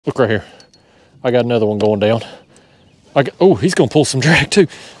Look right here. I got another one going down. Oh, he's gonna pull some drag too.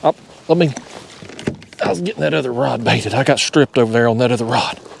 I was getting that other rod baited. I got stripped over there on that other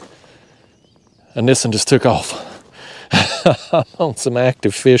rod. And this one just took off. I'm on some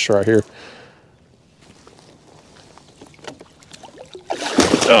active fish right here.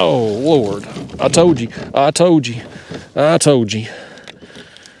 Oh, Lord. I told you. I told you. I told you.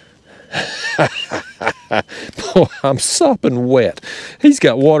 Boy, I'm sopping wet. He's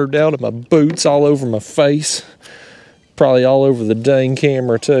got water down in my boots, all over my face. Probably all over the dang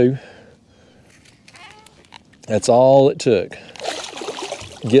camera too. That's all it took.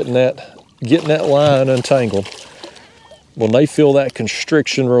 Getting that line untangled. When they feel that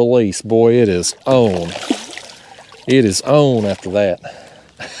constriction release, boy, it is on. It is on after that.